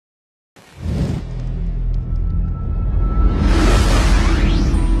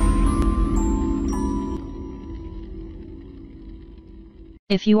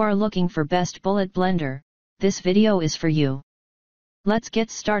If you are looking for best bullet blender, this video is for you. Let's get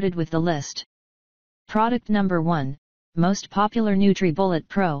started with the list. Product number 1, most popular NutriBullet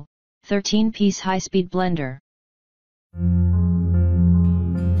Pro, 13-piece high-speed blender.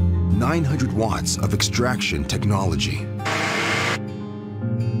 900 watts of extraction technology.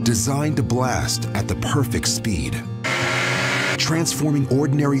 Designed to blast at the perfect speed. Transforming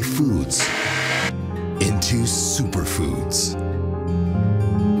ordinary foods into superfoods.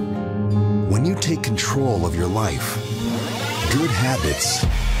 When you take control of your life, good habits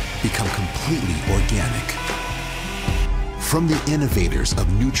become completely organic. From the innovators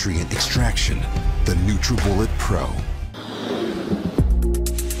of nutrient extraction, the NutriBullet Pro.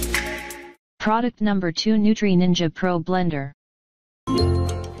 Product number 2, Nutri Ninja Pro Blender.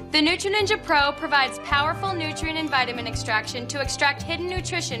 The Nutri Ninja Pro provides powerful nutrient and vitamin extraction to extract hidden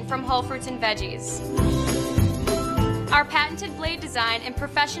nutrition from whole fruits and veggies. Our patented blade design and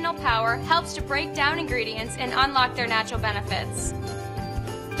professional power helps to break down ingredients and unlock their natural benefits.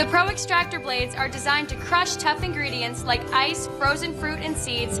 The Pro Extractor blades are designed to crush tough ingredients like ice, frozen fruit, and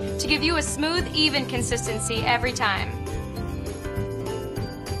seeds to give you a smooth, even consistency every time.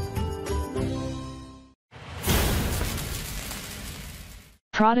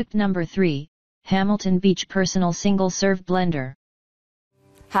 Product number 3, Hamilton Beach Personal Single Serve Blender.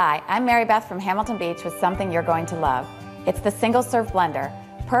 Hi, I'm Mary Beth from Hamilton Beach with something you're going to love. It's the Single Serve Blender,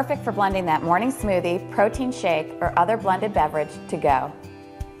 perfect for blending that morning smoothie, protein shake, or other blended beverage to go.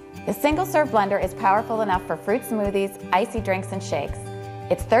 The Single Serve Blender is powerful enough for fruit smoothies, icy drinks, and shakes.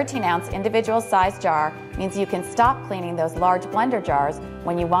 Its 13-ounce individual size jar means you can stop cleaning those large blender jars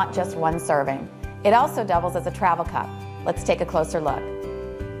when you want just one serving. It also doubles as a travel cup. Let's take a closer look.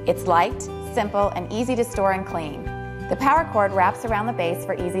 It's light, simple, and easy to store and clean. The power cord wraps around the base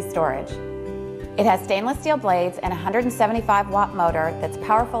for easy storage. It has stainless steel blades and a 175-watt motor that's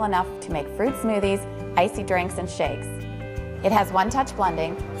powerful enough to make fruit smoothies, icy drinks, and shakes. It has one-touch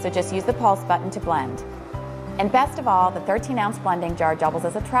blending, so just use the pulse button to blend. And best of all, the 13-ounce blending jar doubles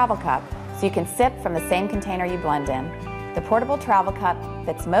as a travel cup, so you can sip from the same container you blend in. The portable travel cup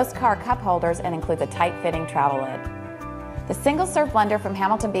fits most car cup holders and includes a tight-fitting travel lid. The Single Serve Blender from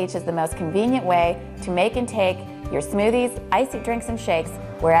Hamilton Beach is the most convenient way to make and take your smoothies, icy drinks, and shakes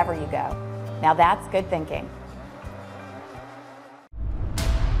wherever you go. Now that's good thinking.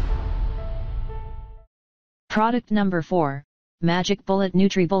 Product number 4, Magic Bullet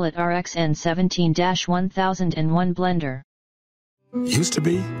NutriBullet RXN 17-1001 Blender. Used to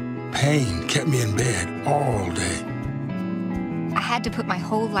be, pain kept me in bed all day. I had to put my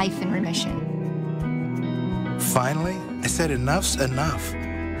whole life in remission. Finally, I said enough's enough.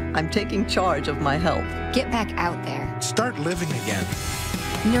 I'm taking charge of my health. Get back out there. Start living again.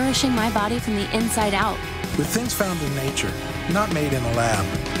 Nourishing my body from the inside out. With things found in nature, not made in a lab.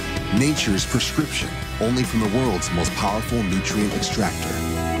 Nature's prescription, only from the world's most powerful nutrient extractor.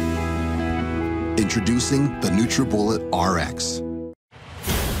 Introducing the NutriBullet RX.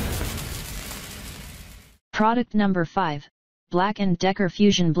 Product number 5, BLACK+DECKER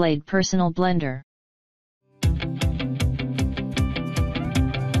FusionBlade Personal Blender.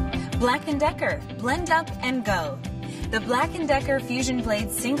 BLACK+DECKER, blend up and go. The BLACK+DECKER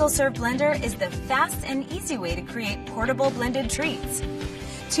FusionBlade single-serve blender is the fast and easy way to create portable blended treats.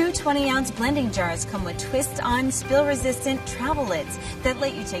 Two 20-ounce blending jars come with twist-on, spill-resistant travel lids that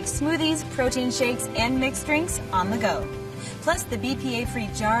let you take smoothies, protein shakes, and mixed drinks on the go. Plus, the BPA-free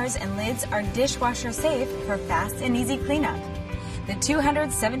jars and lids are dishwasher safe for fast and easy cleanup. The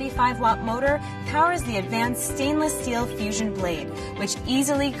 275-watt motor powers the advanced stainless steel FusionBlade, which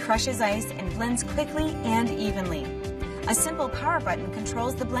easily crushes ice and blends quickly and evenly. A simple power button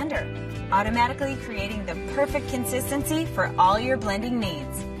controls the blender, automatically creating the perfect consistency for all your blending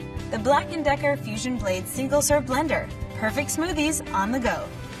needs. The BLACK+DECKER FusionBlade single-serve blender, perfect smoothies on the go.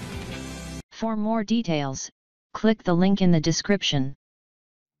 For more details, click the link in the description.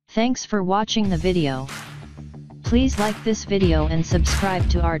 Thanks for watching the video. Please like this video and subscribe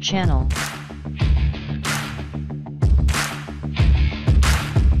to our channel.